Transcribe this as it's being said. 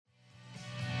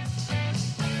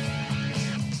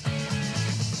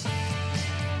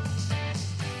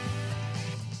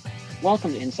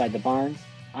Welcome to Inside the Barn.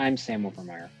 I'm Sam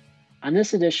Overmeyer. On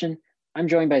this edition, I'm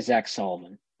joined by Zach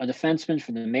Sullivan, a defenseman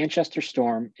for the Manchester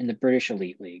Storm in the British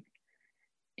Elite League.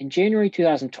 In January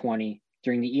 2020,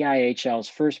 during the EIHL's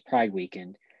first Pride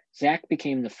weekend, Zach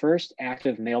became the first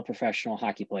active male professional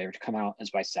hockey player to come out as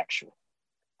bisexual.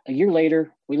 A year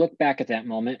later, we look back at that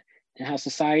moment and how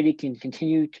society can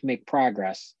continue to make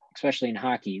progress, especially in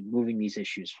hockey, moving these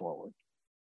issues forward.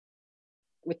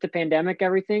 With the pandemic,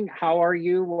 everything, how are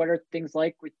you? What are things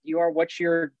like with you? What's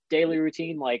your daily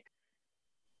routine like?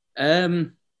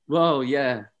 Well,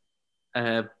 yeah,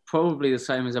 probably the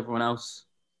same as everyone else,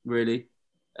 really.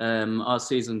 Our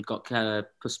season got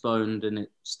postponed and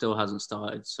it still hasn't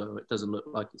started, so it doesn't look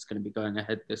like it's going to be going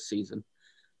ahead this season.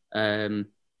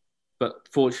 But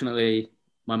fortunately,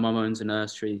 my mum owns a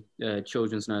nursery,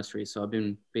 children's nursery, so I've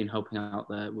been helping out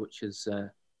there, which is,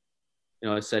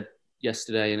 I said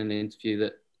yesterday in an interview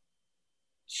that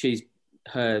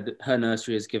her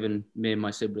nursery has given me and my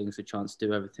siblings a chance to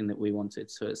do everything that we wanted.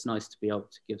 So it's nice to be able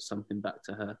to give something back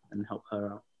to her and help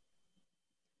her out.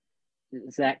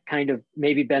 Has that kind of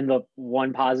maybe been the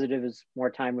one positive is more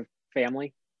time with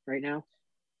family right now?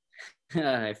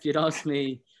 If you'd asked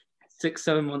me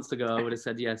 6-7 months ago, I would have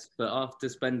said yes. But after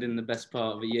spending the best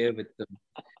part of a year with them,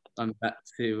 I'm back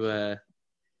to,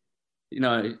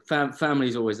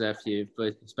 family's always there for you,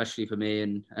 but especially for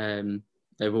me. And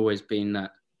they've always been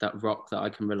that rock that I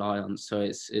can rely on. So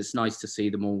it's nice to see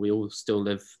them all. We all still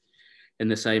live in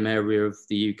the same area of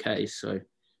the UK. So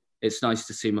it's nice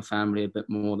to see my family a bit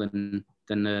more than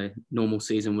the normal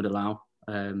season would allow.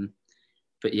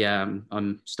 But yeah,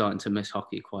 I'm starting to miss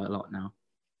hockey quite a lot now.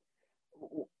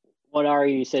 What are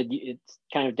you? You said it's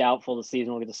kind of doubtful the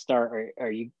season will get to start.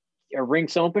 Are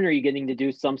rinks open? Are you getting to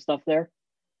do some stuff there?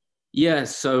 Yeah,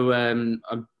 so I'm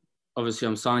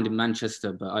signed in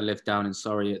Manchester, but I live down in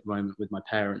Surrey at the moment with my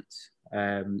parents.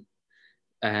 And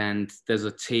there's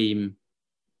a team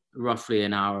roughly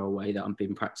an hour away that I've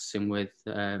been practicing with,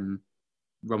 London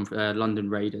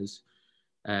Raiders.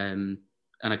 And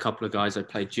a couple of guys I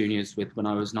played juniors with when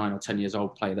I was 9 or 10 years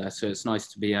old play there. So it's nice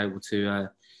to be able to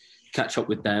catch up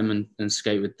with them and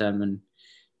skate with them and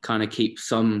kind of keep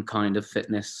some kind of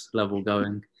fitness level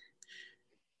going.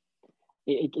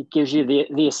 It gives you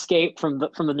the escape from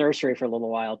the nursery for a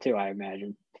little while too, I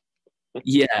imagine.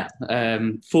 Yeah.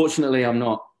 Fortunately, I'm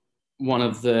not one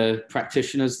of the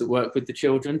practitioners that work with the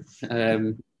children.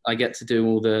 I get to do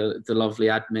all the lovely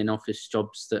admin office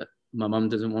jobs that my mum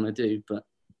doesn't want to do. But,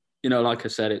 like I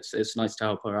said, it's nice to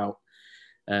help her out,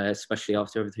 especially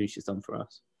after everything she's done for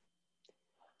us.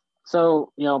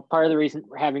 So, part of the reason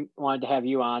we're wanted to have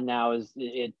you on now is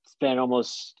it's been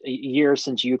almost a year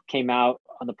since you came out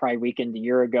on the Pride weekend a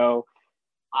year ago.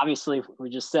 Obviously, we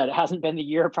just said it hasn't been the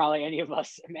year probably any of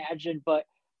us imagined, but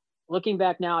looking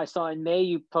back now, I saw in May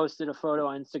you posted a photo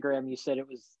on Instagram. You said it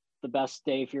was the best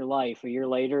day of your life. A year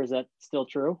later, is that still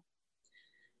true?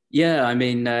 Yeah, I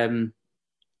mean,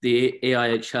 the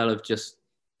EIHL have just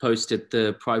posted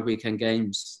the Pride weekend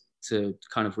games to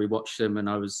kind of rewatch them, and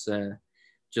I was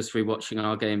just rewatching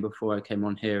our game before I came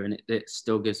on here, and it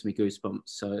still gives me goosebumps.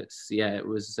 So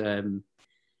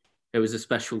it was a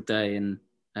special day, and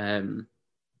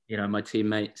my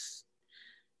teammates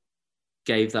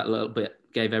gave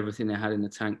everything they had in the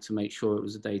tank to make sure it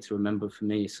was a day to remember for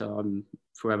me. So I'm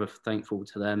forever thankful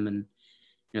to them, and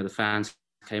the fans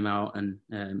came out and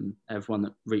everyone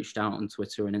that reached out on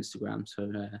Twitter and Instagram. So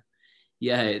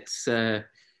it's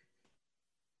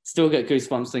still get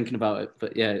goosebumps thinking about it,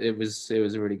 but yeah, it was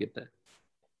a really good day.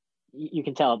 You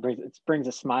can tell it brings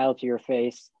a smile to your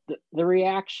face. The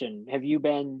reaction,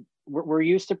 were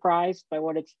you surprised by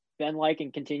what it's been like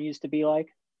and continues to be like?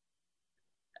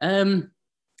 To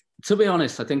be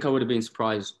honest, I think I would have been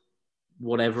surprised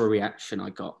whatever reaction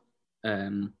I got. I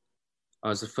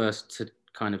was the first to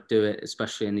kind of do it,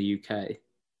 especially in the UK.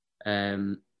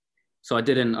 So I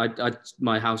didn't.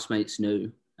 My housemates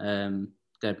knew.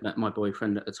 They'd met my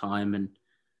boyfriend at the time, and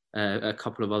a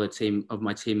couple of other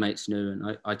my teammates knew,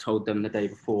 and I told them the day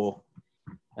before,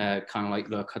 kind of like,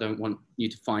 look, I don't want you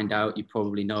to find out. You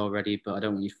probably know already, but I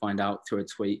don't want you to find out through a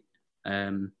tweet.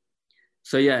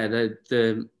 So yeah,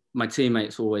 my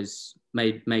teammates always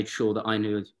made sure that I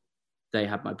knew they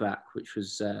had my back, which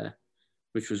was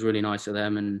really nice of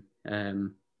them.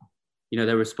 And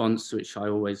their response, which I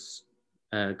always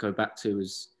go back to,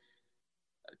 was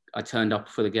I turned up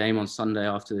for the game on Sunday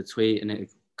after the tweet, and it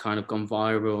kind of gone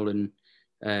viral, and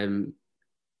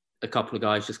a couple of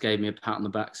guys just gave me a pat on the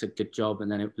back, said good job, and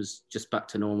then it was just back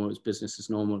to normal. It was business as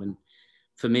normal, and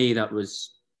for me that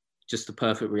was just the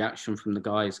perfect reaction from the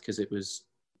guys, because it was,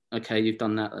 okay, you've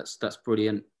done that, that's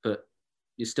brilliant, but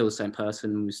you're still the same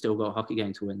person. We've still got a hockey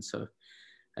game to win. So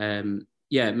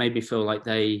yeah, it made me feel like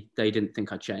they didn't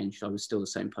think I changed. I was still the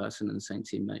same person and the same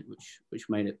teammate, which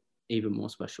made it even more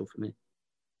special for me.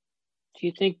 Do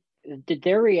you think, did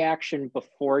their reaction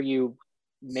before you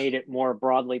made it more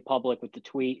broadly public with the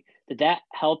tweet, did that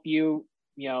help you,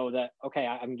 that, okay,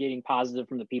 I'm getting positive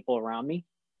from the people around me?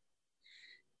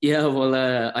 Yeah, well,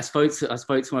 I spoke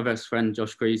to my best friend,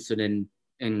 Josh Greason,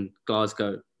 in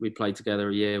Glasgow. We played together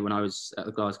a year when I was at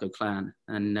the Glasgow Clan.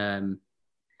 And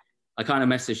I kind of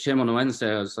messaged him on a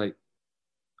Wednesday. I was like,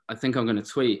 I think I'm going to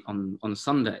tweet on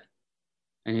Sunday.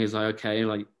 And he was like, okay,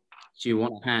 like, do you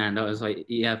want a hand? I was like,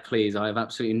 yeah, please. I have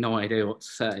absolutely no idea what to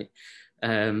say.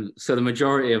 So the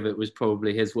majority of it was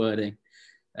probably his wording.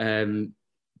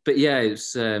 But yeah,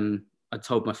 it's, I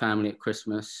told my family at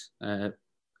Christmas.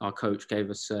 Our coach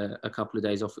gave us a couple of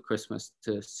days off at Christmas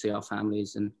to see our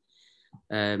families. And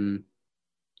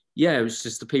yeah, it was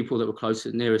just the people that were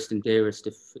closest, nearest and dearest.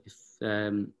 If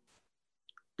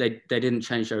they didn't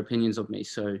change their opinions of me.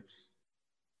 So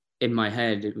in my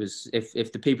head, it was,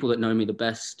 if the people that know me the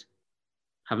best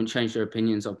haven't changed their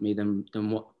opinions of me, then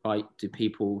what right do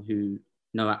people who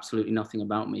know absolutely nothing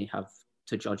about me have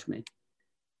to judge me?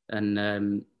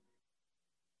 And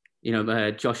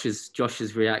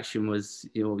Josh's reaction was,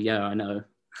 yeah, I know,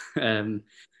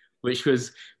 which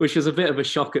was a bit of a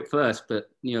shock at first. But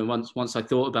once I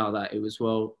thought about that, it was,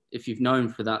 well, if you've known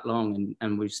for that long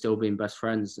and we've still been best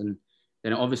friends, then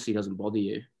it obviously doesn't bother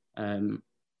you.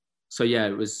 So yeah,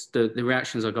 it was the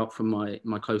reactions I got from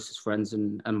my closest friends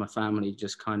and my family,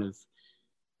 just kind of,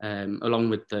 along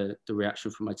with the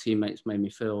reaction from my teammates, made me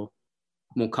feel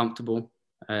more comfortable.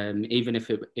 Even if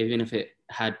it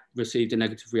had received a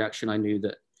negative reaction, I knew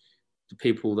that the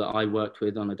people that I worked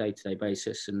with on a day-to-day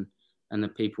basis and the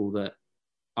people that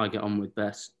I get on with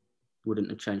best wouldn't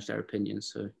have changed their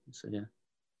opinions. So yeah.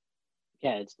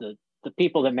 Yeah, it's the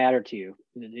people that matter to you.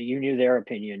 You knew their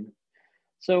opinion.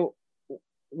 So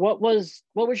what was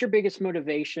your biggest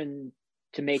motivation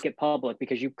to make it public?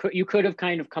 Because you could have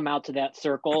kind of come out to that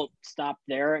circle, stopped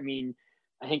there. I mean,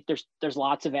 I think there's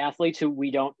lots of athletes who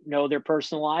we don't know their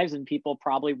personal lives, and people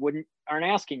probably aren't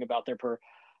asking about their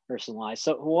personal lives.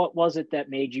 So what was it that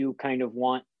made you kind of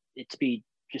want it to be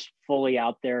just fully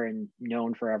out there and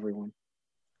known for everyone?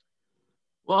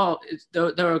 Well,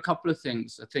 there are a couple of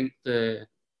things. I think the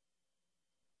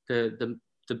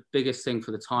biggest thing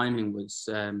for the timing was,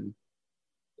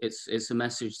 it's a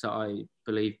message that I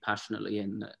believe passionately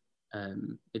in, that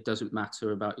it doesn't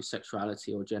matter about your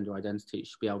sexuality or gender identity. You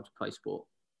should be able to play sport.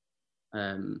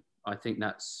 I think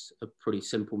that's a pretty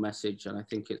simple message, and I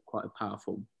think it's quite a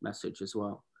powerful message as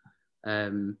well.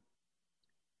 And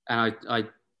I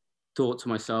thought to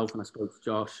myself, and I spoke to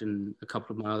Josh and a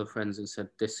couple of my other friends and said,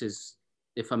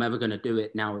 if I'm ever going to do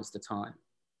it, now is the time.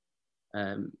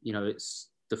 It's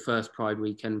the first Pride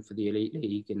weekend for the Elite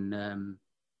League, and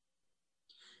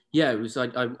yeah, it was,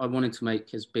 I wanted to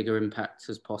make as bigger impact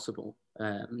as possible,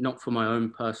 not for my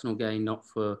own personal gain, not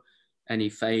for any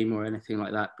fame or anything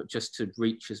like that, but just to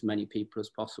reach as many people as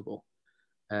possible.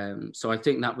 So I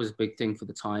think that was a big thing for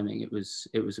the timing. It was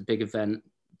a big event.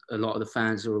 A lot of the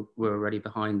fans were already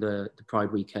behind the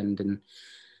Pride weekend, and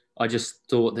I just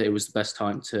thought that it was the best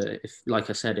time to, like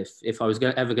I said, if I was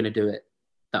ever going to do it,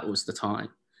 that was the time.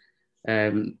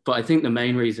 But I think the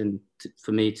main reason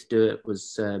for me to do it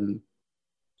was,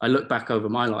 I look back over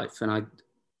my life, and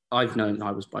I've known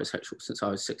I was bisexual since I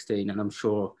was 16, and I'm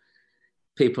sure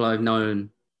people I've known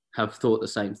have thought the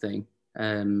same thing.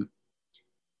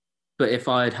 But if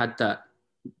I had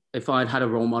had a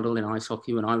role model in ice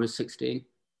hockey when I was 16,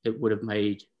 it would have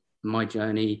made my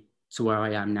journey to where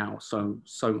I am now so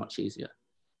much easier.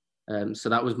 So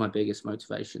that was my biggest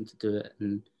motivation to do it.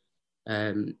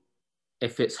 And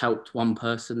if it's helped one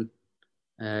person,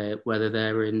 whether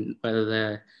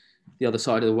they're the other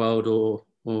side of the world or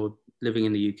living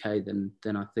in the UK, then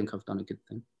I think I've done a good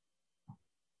thing.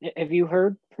 Have you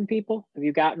heard from people? Have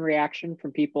you gotten reaction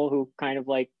from people who kind of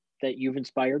like that you've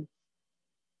inspired?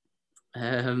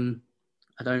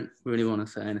 I don't really want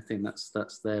to say anything.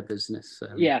 That's their business.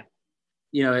 Yeah.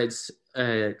 It's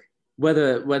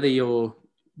whether you're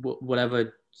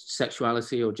whatever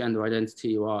sexuality or gender identity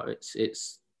you are,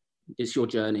 it's your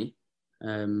journey.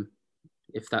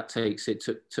 If that takes, it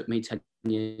took me 10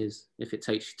 years. If it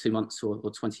takes 2 months or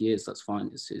 20 years, that's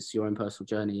fine. It's your own personal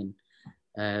journey,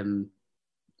 and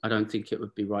I don't think it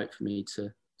would be right for me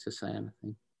to say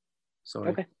anything. Sorry.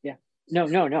 Okay. Yeah.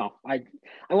 No. I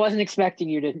wasn't expecting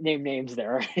you to name names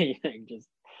there or anything. Just,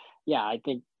 yeah, I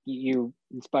think you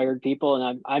inspired people,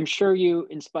 and I'm sure you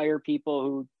inspire people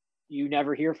who you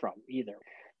never hear from either.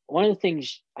 One of the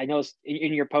things I noticed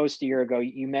in your post a year ago,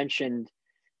 you mentioned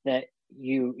that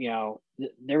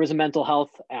there was a mental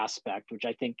health aspect, which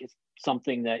I think is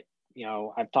something that,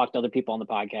 I've talked to other people on the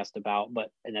podcast about,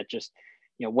 and that just,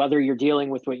 whether you're dealing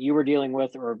with what you were dealing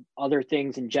with or other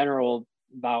things in general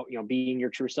about, being your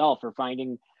true self or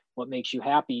finding what makes you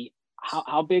happy,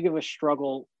 how big of a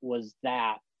struggle was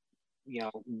that,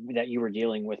 that you were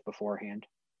dealing with beforehand?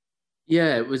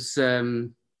 Yeah, it was,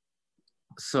 so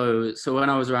when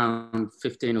I was around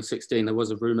 15 or 16, there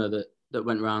was a rumor that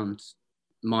went around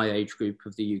my age group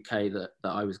of the UK that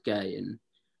I was gay,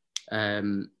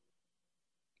 and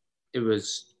it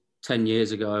was 10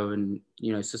 years ago, and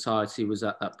society was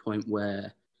at that point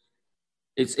where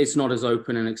it's not as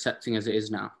open and accepting as it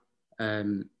is now.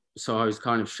 So I was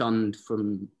kind of shunned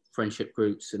from friendship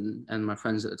groups, and my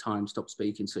friends at the time stopped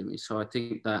speaking to me. So I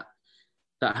think that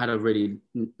had a really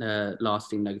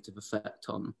lasting negative effect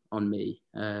on me.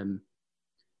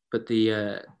 But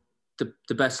the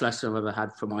best lesson I've ever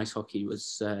had from ice hockey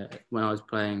was when I was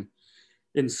playing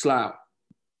in Slough.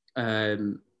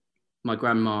 My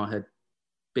grandma had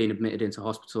been admitted into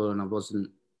hospital, and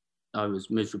I was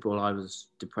miserable, I was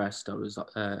depressed, I was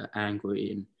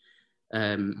angry,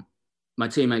 and my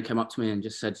teammate came up to me and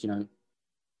just said,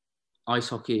 ice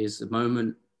hockey is the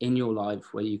moment in your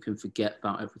life where you can forget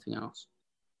about everything else.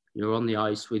 You're on the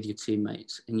ice with your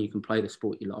teammates and you can play the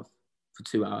sport you love for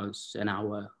 2 hours, an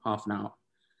hour, half an hour.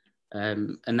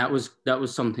 And that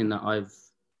was something that I've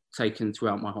taken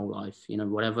throughout my whole life.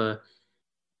 Whatever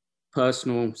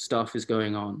personal stuff is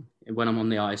going on, when I'm on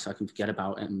the ice, I can forget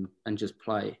about it and just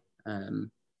play. And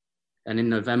in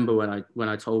November, when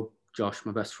I told Josh,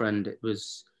 my best friend,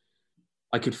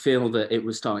 I could feel that it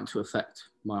was starting to affect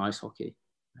my ice hockey.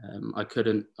 I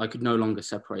could no longer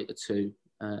separate the two.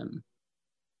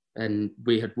 And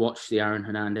we had watched the Aaron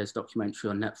Hernandez documentary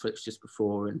on Netflix just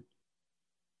before, and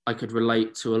I could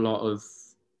relate to a lot of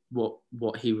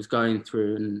what he was going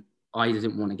through, and I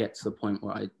didn't want to get to the point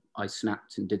where I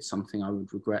snapped and did something I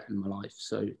would regret in my life.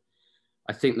 So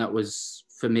I think that was,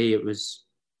 for me, it was,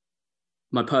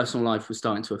 my personal life was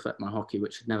starting to affect my hockey,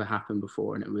 which had never happened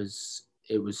before, and it was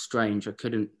strange. I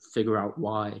couldn't figure out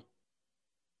why.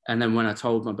 And then when I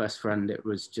told my best friend, it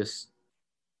was just,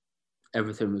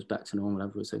 everything was back to normal.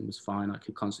 Everything was fine. I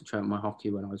could concentrate on my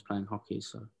hockey when I was playing hockey.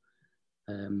 So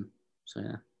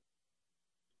yeah.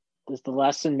 Does the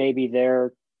lesson maybe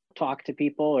there talk to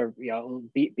people, or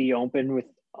be open with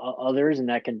others, and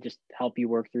that can just help you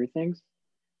work through things?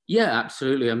 Yeah,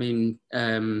 absolutely. I mean,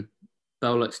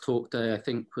 Bell Let's Talk Day, I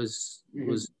think was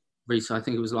recent. I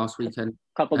think it was last weekend.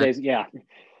 Couple days, yeah.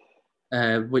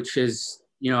 Which is,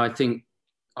 I think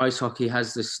ice hockey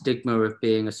has the stigma of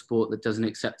being a sport that doesn't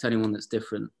accept anyone that's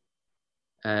different.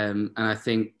 And I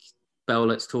think Bell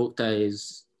Let's Talk Day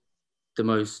is the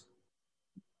most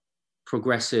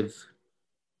progressive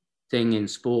thing in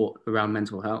sport around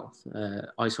mental health.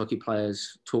 Ice hockey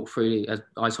players talk freely, as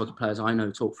ice hockey players I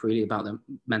know talk freely about their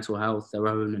mental health, their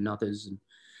own and others.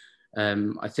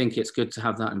 And I think it's good to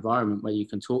have that environment where you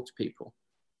can talk to people.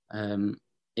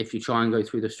 If you try and go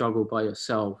through the struggle by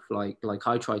yourself, like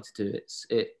I try to do,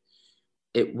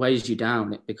 it weighs you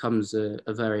down. It becomes a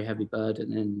very heavy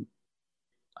burden, and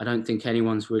I don't think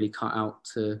anyone's really cut out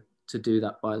to do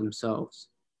that by themselves.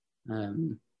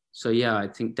 So yeah, I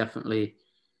think definitely,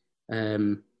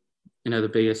 the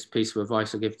biggest piece of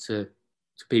advice I give to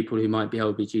people who might be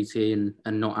LGBTQ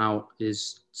and not out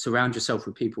is surround yourself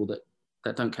with people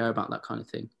that don't care about that kind of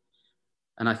thing.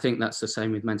 And I think that's the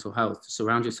same with mental health.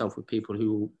 Surround yourself with people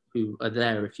who are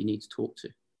there if you need to talk to.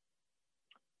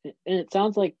 And it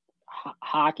sounds like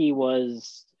hockey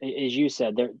was, as you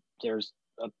said, there's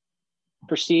a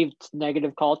perceived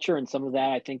negative culture, and some of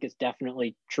that I think is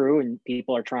definitely true, and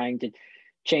people are trying to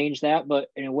change that. But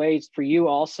in a way, for you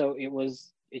also, it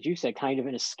was, as you said, kind of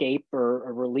an escape or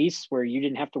a release where you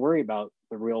didn't have to worry about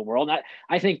the real world.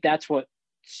 I think that's what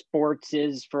sports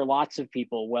is for lots of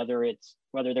people, whether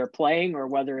they're playing or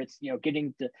whether it's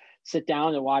getting to sit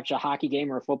down and watch a hockey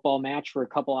game or a football match for a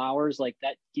couple hours. Like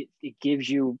that, it gives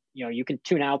you, you can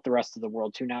tune out the rest of the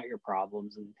world, tune out your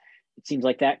problems. And it seems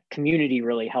like that community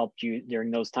really helped you during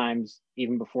those times,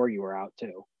 even before you were out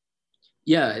too.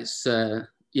 Yeah, it's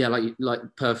like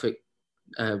perfect.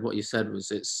 What you said was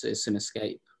it's an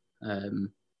escape.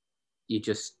 You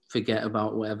just forget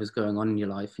about whatever's going on in your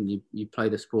life, and you play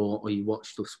the sport, or you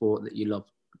watch the sport that you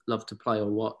love to play or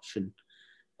watch.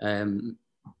 And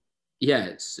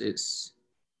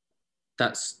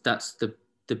that's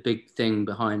the big thing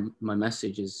behind my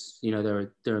message is,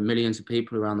 there are millions of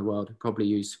people around the world who probably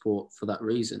use sport for that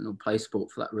reason, or play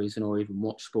sport for that reason, or even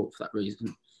watch sport for that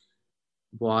reason.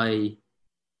 Why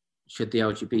should the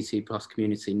LGBT plus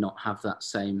community not have that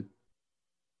same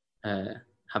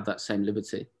have that same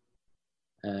liberty.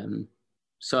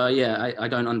 So yeah, I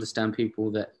don't understand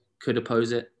people that could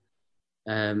oppose it.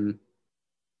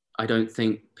 I don't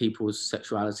think people's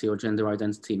sexuality or gender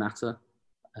identity matter.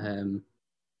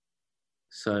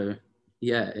 So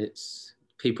yeah, it's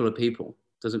people are people.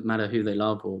 Doesn't matter who they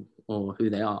love or who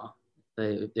they are.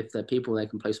 If they're people, they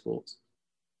can play sports.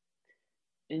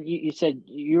 And you said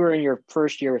you were in your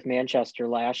first year with Manchester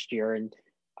last year, and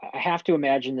I have to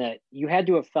imagine that you had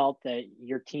to have felt that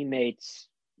your teammates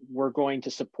were going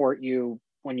to support you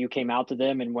when you came out to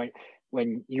them, and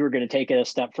when you were going to take it a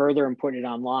step further and put it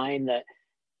online. That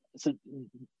so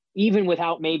even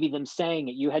without maybe them saying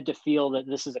it, you had to feel that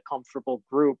this is a comfortable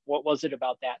group. What was it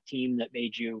about that team that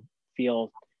made you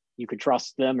feel you could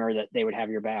trust them or that they would have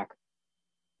your back?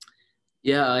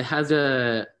 Yeah, I had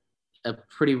a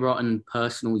pretty rotten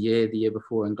personal year the year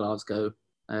before in Glasgow,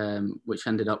 which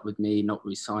ended up with me not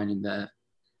re-signing there.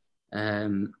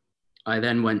 I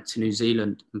then went to New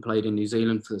Zealand and played in New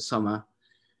Zealand for the summer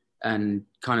and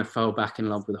kind of fell back in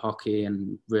love with hockey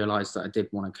and realised that I did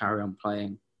want to carry on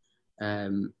playing.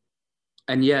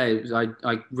 And yeah,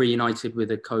 I reunited with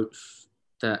a coach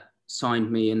that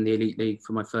signed me in the Elite League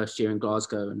for my first year in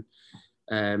Glasgow,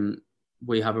 and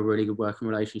we have a really good working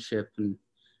relationship, and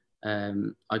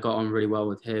I got on really well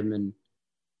with him, and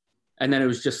then it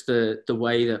was just the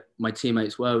way that my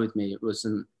teammates were with me. It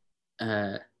wasn't,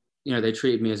 they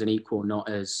treated me as an equal, not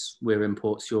as we're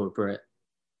imports, you're a Brit,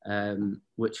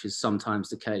 which is sometimes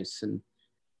the case. And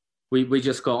we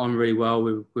just got on really well.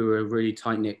 We were a really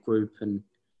tight-knit group, and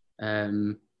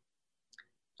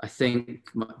I think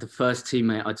the first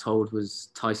teammate I told was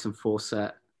Tyson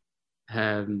Fawcett.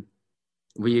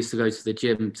 We used to go to the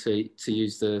gym to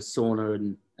use the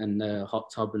sauna and the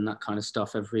hot tub and that kind of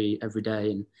stuff every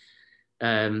day.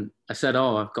 And I said,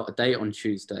 "Oh, I've got a date on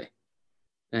Tuesday,"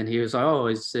 and he was like, "Oh,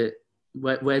 is it?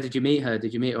 Where did you meet her?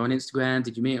 Did you meet her on Instagram?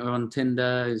 Did you meet her on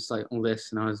Tinder?" It's like all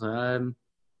this, and I was like,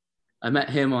 "I met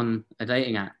him on a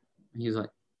dating app." And he was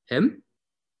like, "Him?"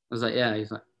 I was like, "Yeah."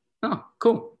 He's like, "Oh,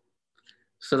 cool."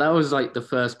 So that was like the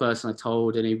first person I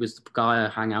told, and he was the guy I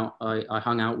hung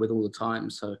out with all the time.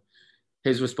 So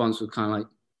his response was kind of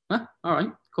like, "All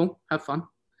right, cool, have fun."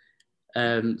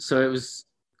 So it was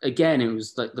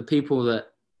like the people that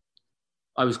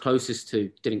I was closest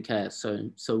to didn't care.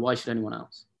 So why should anyone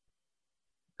else?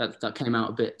 That came out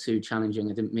a bit too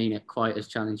challenging. I didn't mean it quite as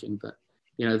challenging, but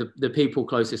the people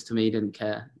closest to me didn't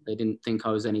care. They didn't think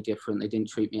I was any different. They didn't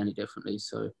treat me any differently.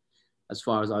 So as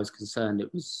far as I was concerned,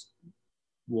 it was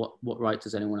what right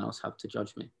does anyone else have to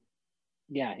judge me?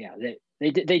 Yeah.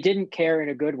 They didn't care in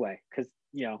a good way, because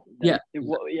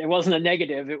it wasn't a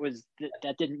negative. It was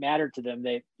that didn't matter to them.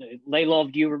 They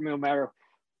loved you no matter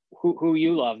who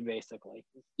you loved, basically.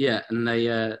 Yeah, and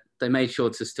they made sure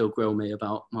to still grill me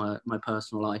about my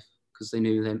personal life because they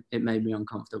knew it made me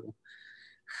uncomfortable.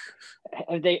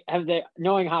 Have they,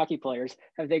 knowing hockey players,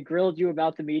 have they grilled you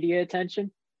about the media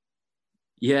attention?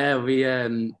 Yeah, we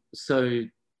so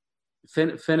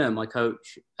Finner, my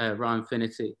coach, Ryan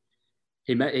Finnerty,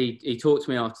 he talked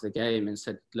to me after the game and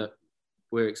said, "Look,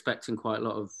 we're expecting quite a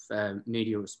lot of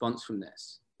media response from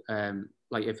this.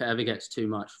 Like if it ever gets too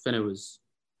much," Finner was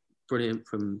brilliant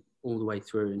from all the way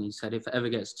through, and he said, "If it ever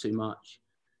gets too much,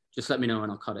 just let me know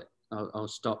and I'll cut it. I'll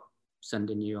stop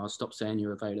sending you. I'll stop saying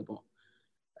you're available."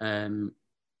 And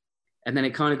then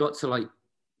it kind of got to like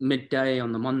midday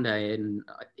on the Monday, and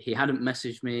he hadn't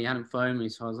messaged me, he hadn't phoned me,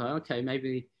 so I was like, okay,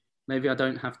 maybe I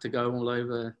don't have to go all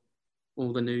over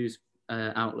all the news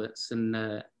outlets. And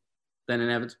then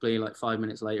inevitably, like 5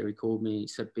 minutes later, he called me. He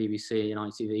said BBC and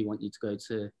ITV want you to go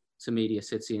to Media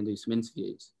City and do some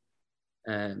interviews.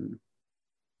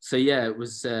 So yeah, it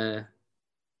was.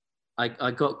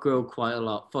 I got grilled quite a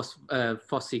lot.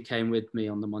 Fossey came with me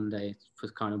on the Monday for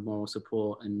kind of moral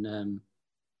support, and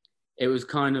it was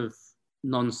kind of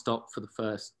non-stop for the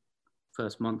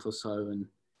first month or so.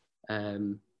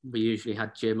 And we usually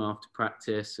had gym after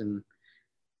practice, and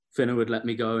Finner would let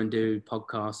me go and do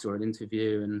podcasts or an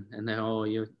interview, and they're, "Oh,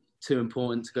 you're too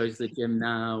important to go to the gym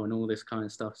now," and all this kind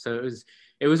of stuff. So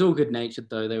it was all good natured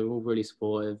though. They were all really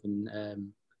supportive,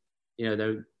 and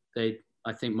they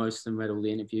I think most of them read all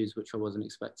the interviews, which I wasn't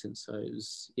expecting. So it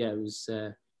was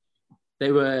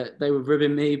they were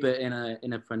ribbing me, but in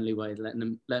a friendly way,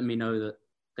 letting me know that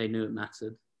they knew it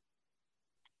mattered.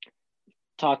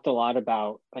 Talked a lot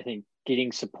about, I think,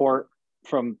 getting support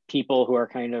from people who are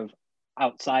kind of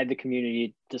outside the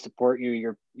community to support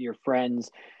you, your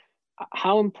friends.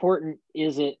 How important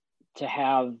is it to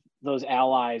have those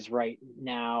allies right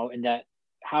now, and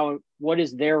what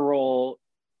is their role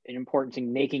an important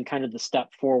thing, making kind of the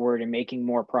step forward and making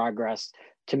more progress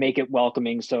to make it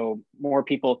welcoming, so more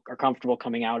people are comfortable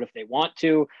coming out if they want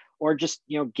to, or just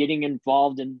getting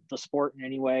involved in the sport in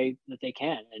any way that they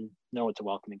can and know it's a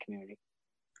welcoming community.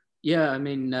 Yeah, I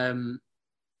mean,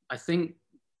 I think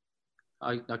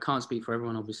I can't speak for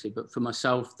everyone, obviously, but for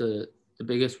myself, the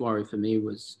biggest worry for me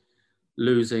was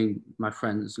losing my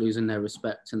friends, losing their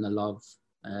respect and their love.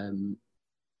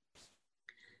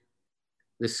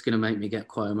 This is going to make me get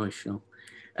quite emotional.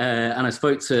 And I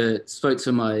spoke to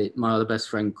my other best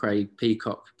friend, Craig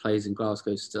Peacock, who plays in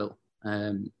Glasgow still.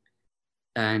 And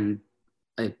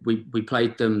we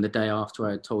played them the day after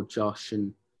I had told Josh,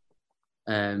 and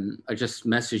I just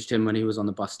messaged him when he was on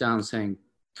the bus down saying,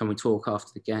 can we talk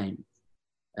after the game?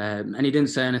 And he didn't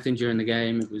say anything during the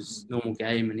game. It was a normal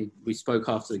game, and we spoke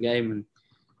after the game, and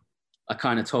I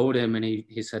kind of told him, and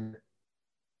he said,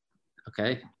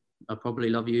 okay, I probably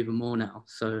love you even more now.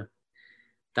 So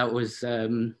that was,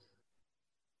 that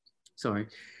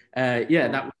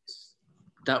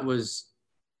was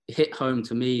hit home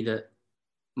to me, that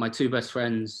my two best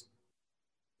friends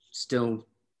still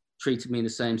treated me the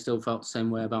same, still felt the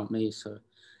same way about me. So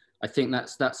I think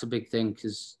that's a big thing,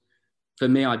 because for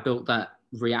me, I built that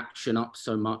reaction up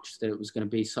so much that it was going to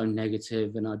be so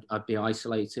negative, and I'd be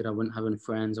isolated. I wouldn't have any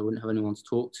friends. I wouldn't have anyone to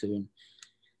talk to.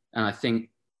 And I think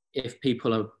if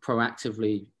people are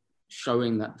proactively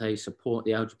showing that they support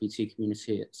the LGBT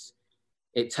community,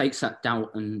 it takes that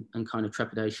doubt and kind of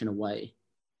trepidation away.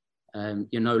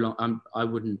 You're no longer, I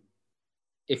wouldn't,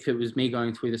 if it was me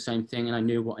going through the same thing and I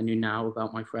knew what I knew now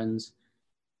about my friends,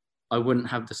 I wouldn't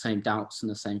have the same doubts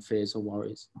and the same fears or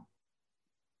worries.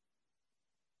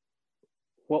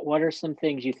 What are some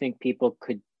things you think people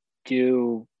could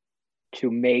do to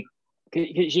make,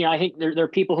 because I think there are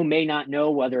people who may not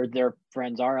know whether their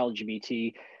friends are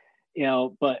LGBT,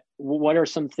 but what are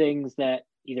some things that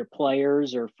either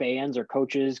players or fans or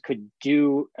coaches could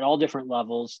do at all different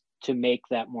levels to make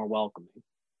that more welcoming?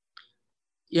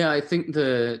 Yeah, I think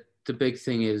the big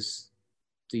thing is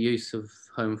the use of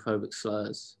homophobic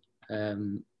slurs.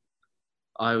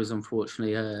 I was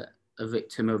unfortunately a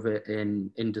victim of it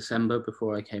in December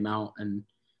before I came out, and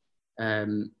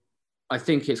I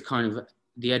think it's kind of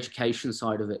the education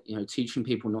side of it, teaching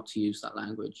people not to use that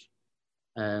language.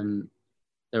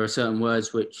 There are certain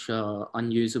words which are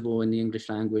unusable in the English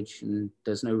language, and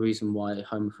there's no reason why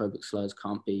homophobic slurs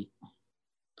can't be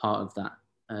part of that.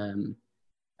 And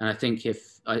I think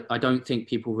I don't think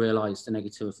people realize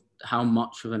how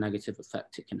much of a negative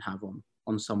effect it can have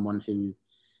on someone who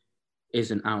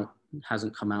isn't out,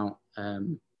 hasn't come out,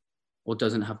 or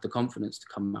doesn't have the confidence to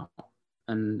come out.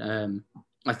 And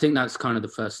I think that's kind of the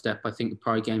first step. I think the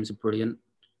Pride Games are brilliant.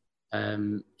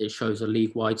 It shows a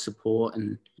league-wide support,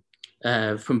 and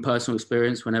from personal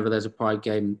experience, whenever there's a Pride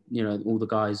game, all the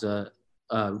guys are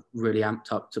really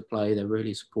amped up to play. They're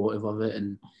really supportive of it,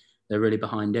 and they're really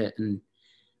behind it. And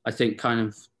I think kind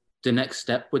of the next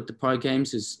step with the Pride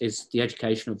Games is the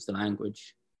education of the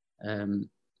language.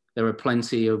 There are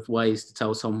plenty of ways to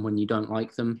tell someone you don't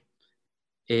like them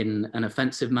in an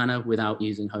offensive manner without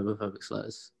using homophobic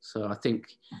slurs. So I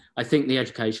think the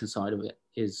education side of it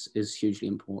is hugely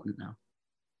important now.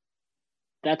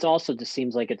 That's also just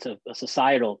seems like it's a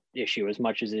societal issue as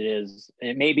much as it is.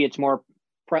 And maybe it's more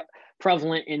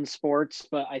prevalent in sports,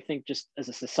 but I think just as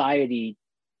a society,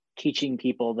 teaching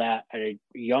people that at a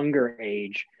younger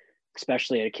age,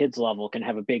 especially at a kid's level, can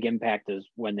have a big impact as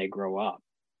when they grow up.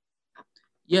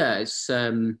 Yeah, it's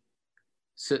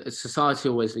society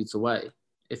always leads the way.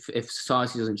 If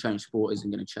society doesn't change, sport isn't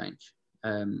going to change.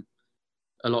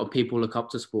 A lot of people look up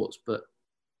to sports, but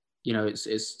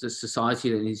it's the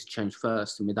society that needs to change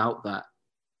first. And without that,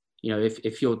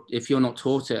 if you're not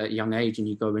taught it at a young age and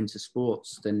you go into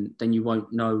sports, then you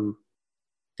won't know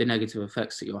the negative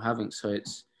effects that you're having. So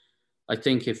I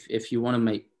think if you want to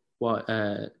make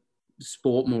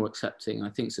sport more accepting, I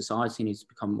think society needs to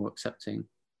become more accepting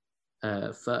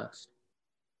first.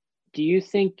 Do you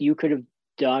think you could have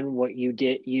done what you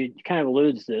did? You kind of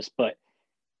alluded to this, but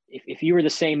if you were the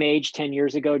same age 10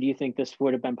 years ago, do you think this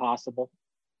would have been possible?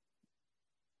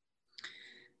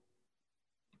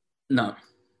 No,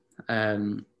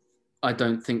 I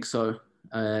don't think so.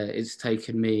 It's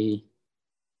taken me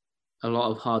a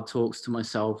lot of hard talks to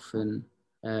myself, and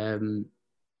I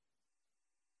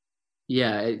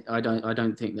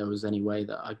don't think there was any way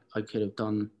that I could have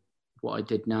done what I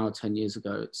did now 10 years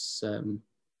ago. It's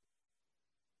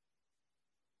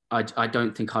I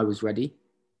don't think I was ready.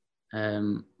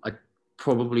 I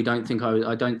probably don't think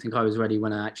I don't think I was ready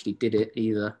when I actually did it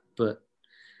either. But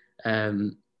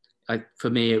for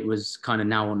me, it was kind of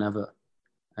now or never.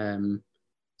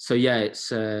 So yeah,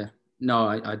 it's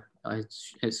No,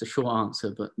 it's a short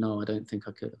answer, but no, I don't think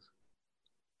I could have.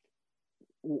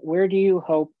 Where do you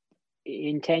hope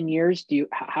in 10 years?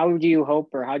 How do you hope,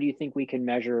 or how do you think we can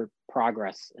measure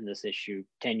progress in this issue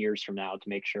 10 years from now to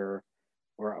make sure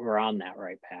we're on that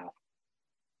right path?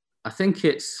 I think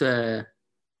it's a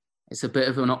bit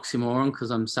of an oxymoron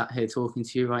because I'm sat here talking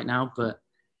to you right now, but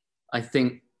I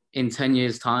think in 10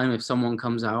 years' time, if someone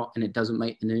comes out and it doesn't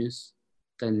make the news,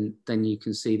 then you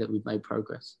can see that we've made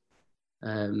progress.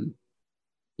 You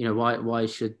know, why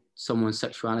should someone's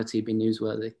sexuality be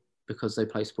newsworthy? Because they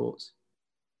play sports.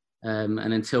 And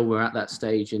until we're at that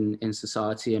stage in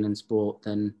society and in sport,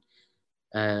 then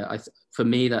for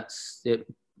me, that's it.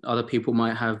 Other people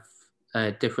might have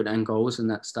different end goals, and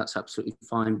that's absolutely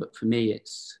fine. But for me,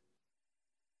 it's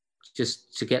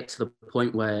just to get to the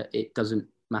point where it doesn't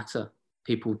matter.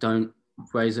 People don't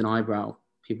raise an eyebrow.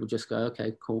 People just go,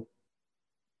 okay, cool.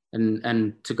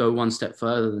 And to go one step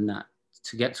further than that,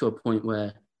 to get to a point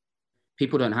where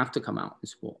people don't have to come out in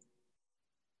sport.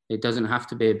 It doesn't have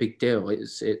to be a big deal.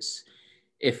 It's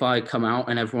if I come out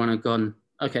and everyone had gone,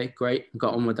 okay, great,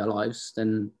 got on with their lives,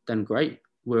 then great.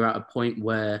 We're at a point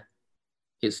where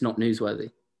it's not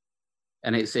newsworthy.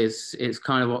 And it's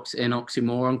kind of an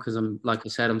oxymoron because like I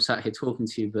said, I'm sat here talking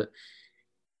to you, but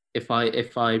if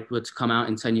I were to come out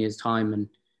in 10 years' time and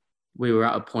we were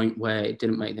at a point where it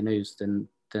didn't make the news, then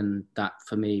that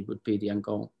for me would be the end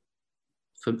goal.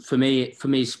 For me,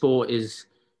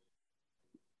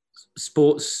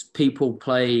 sports people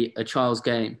play a child's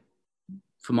game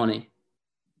for money,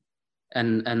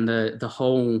 and the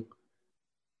whole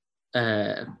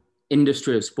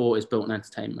industry of sport is built on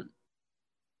entertainment.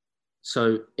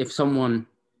 So if someone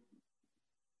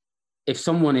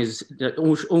is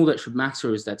all that should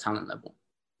matter is their talent level,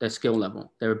 their skill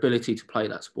level, their ability to play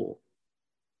that sport.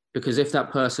 Because if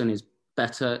that person is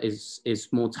better, is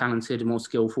more talented, more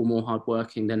skillful, more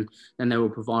hardworking, then they will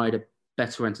provide a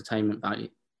better entertainment value.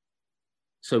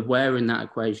 So where in that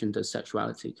equation does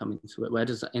sexuality come into it? Where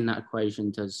does in that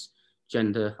equation does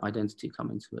gender identity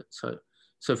come into it?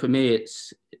 So for me,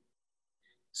 it's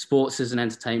sports is an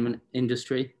entertainment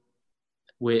industry.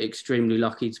 We're extremely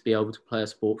lucky to be able to play a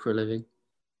sport for a living,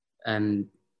 and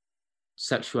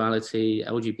sexuality,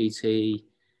 LGBT,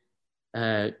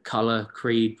 color,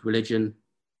 creed, religion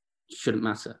shouldn't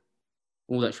matter.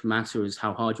 All that should matter is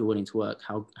how hard you're willing to work,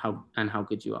 how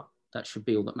good you are. That should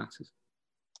be all that matters.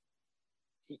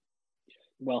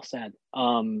 Well said.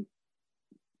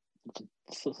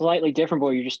 Slightly different, but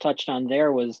what you just touched on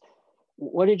there was,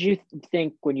 what did you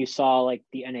think when you saw like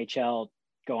the NHL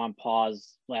go on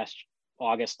pause last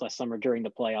summer during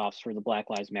the playoffs for the Black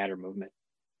Lives Matter movement?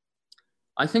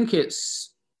 I think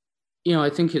it's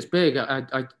big.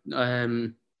 I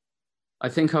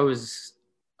think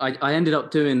I ended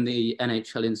up doing the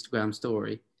NHL Instagram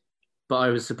story, but I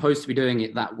was supposed to be doing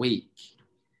it that week,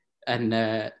 and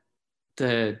I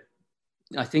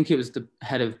think it was the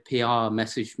head of PR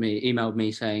emailed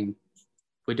me saying,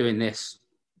 we're doing this.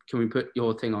 Can we put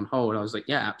your thing on hold? I was like,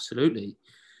 yeah, absolutely.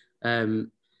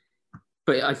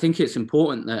 But I think it's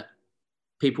important that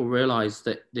people realize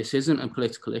that this isn't a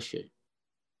political issue.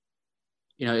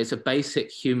 You know, it's a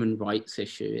basic human rights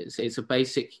issue. It's a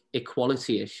basic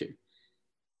equality issue.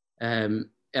 And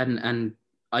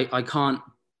I can't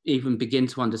even begin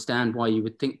to understand why you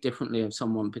would think differently of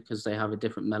someone because they have a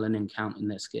different melanin count in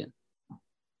their skin.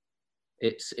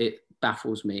 It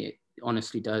baffles me. It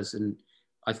honestly does. And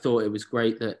I thought it was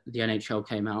great that the NHL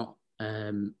came out,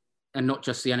 and not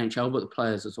just the NHL, but the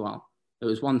players as well. It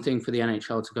was one thing for the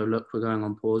NHL to go, look, we're going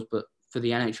on pause, but for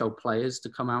the NHL players to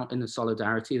come out in the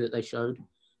solidarity that they showed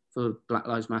for Black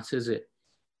Lives Matters, it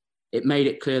made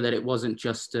it clear that it wasn't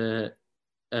just a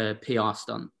PR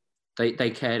stunt.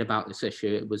 They cared about this issue.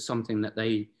 It was something that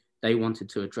they wanted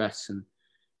to address. And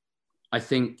I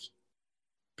think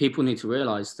people need to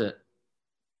realize that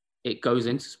it goes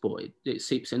into sport. It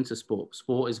seeps into sport.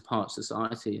 Sport is a part of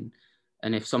society.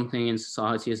 And if something in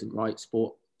society isn't right,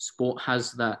 sport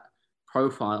has that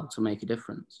profile to make a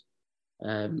difference.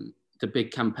 The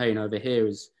big campaign over here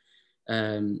is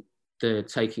the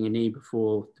taking a knee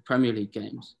before the Premier League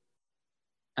games.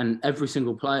 And every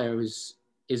single player is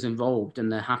involved,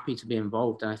 and they're happy to be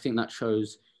involved. And I think that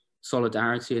shows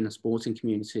solidarity in the sporting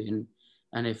community.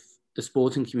 And if the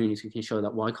sporting community can show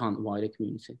that, why can't the wider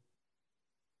community?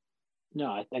 No,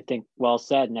 I think well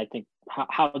said. And I think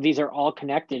how these are all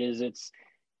connected is it's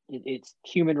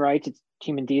human rights, it's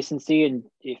human decency. And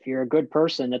if you're a good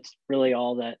person, that's really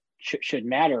all that should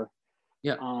matter.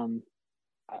 Yeah.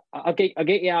 I'll get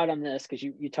you out on this because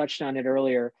you touched on it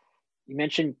earlier. You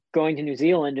mentioned going to New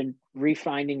Zealand and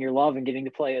refinding your love and getting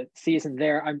to play a season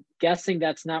there. I'm guessing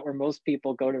that's not where most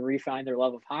people go to refine their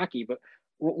love of hockey, but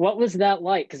what was that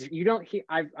like? Because you don't hear,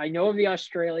 I know of the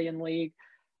Australian League.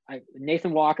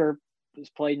 Nathan Walker has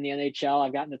played in the NHL.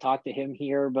 I've gotten to talk to him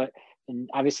here, and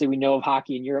obviously we know of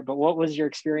hockey in Europe, but what was your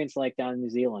experience like down in New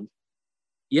Zealand?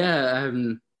 Yeah,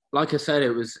 like I said, it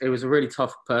was a really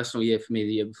tough personal year for me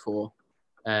the year before.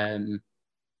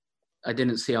 I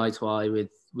didn't see eye to eye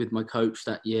with my coach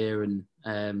that year, and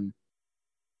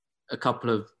a couple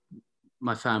of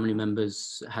my family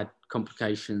members had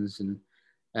complications, and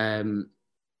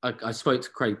I spoke to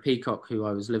Craig Peacock, who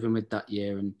I was living with that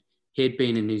year, and he had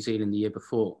been in New Zealand the year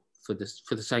before for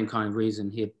the same kind of reason.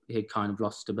 He had kind of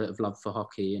lost a bit of love for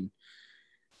hockey, and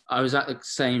I was at the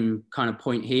same kind of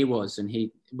point he was, and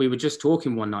we were just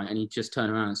talking one night, and he just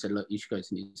turned around and said, "Look, you should go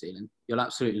to New Zealand. You'll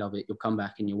absolutely love it. You'll come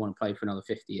back and you'll want to play for another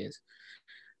 50 years."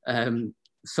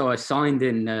 So I signed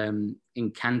in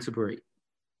Canterbury,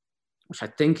 which I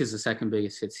think is the second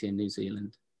biggest city in New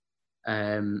Zealand.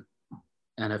 And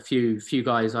a few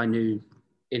guys I knew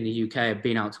in the UK had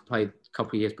been out to play a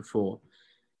couple of years before.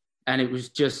 And it was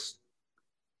just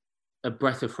a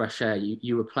breath of fresh air.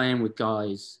 You were playing with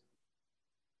guys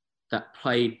that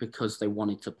played because they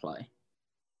wanted to play.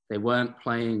 They weren't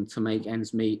playing to make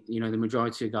ends meet. You know, the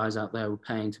majority of guys out there were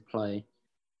paying to play.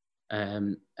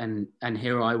 And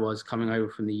here I was coming over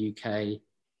from the UK,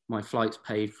 my flights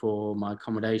paid for, my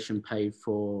accommodation paid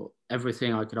for,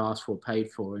 everything I could ask for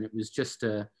paid for. And it was just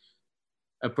a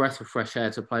breath of fresh air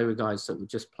to play with guys that were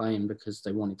just playing because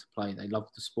they wanted to play. They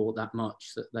loved the sport that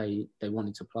much that they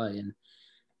wanted to play.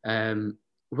 And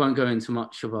we won't go into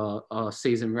much of our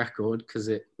season record because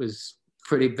it was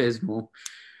pretty abysmal.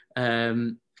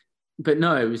 But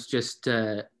no, it was just,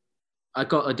 I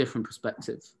got a different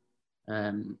perspective.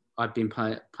 I'd been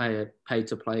paid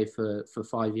to play for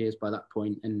 5 years by that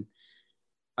point, and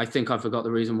I think I forgot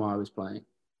the reason why I was playing.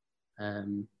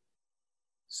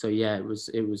 So yeah, it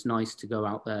was nice to go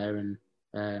out there, and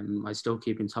I still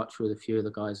keep in touch with a few of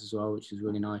the guys as well, which is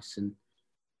really nice.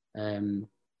 And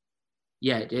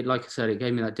yeah, like I said, it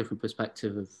gave me that different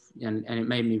perspective and it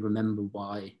made me remember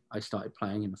why I started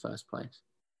playing in the first place.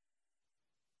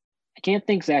 I can't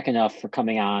thank Zach enough for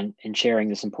coming on and sharing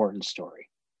this important story.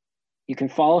 You can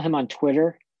follow him on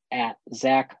Twitter at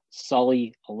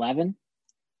ZachSully11.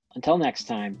 Until next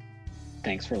time,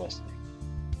 thanks for listening.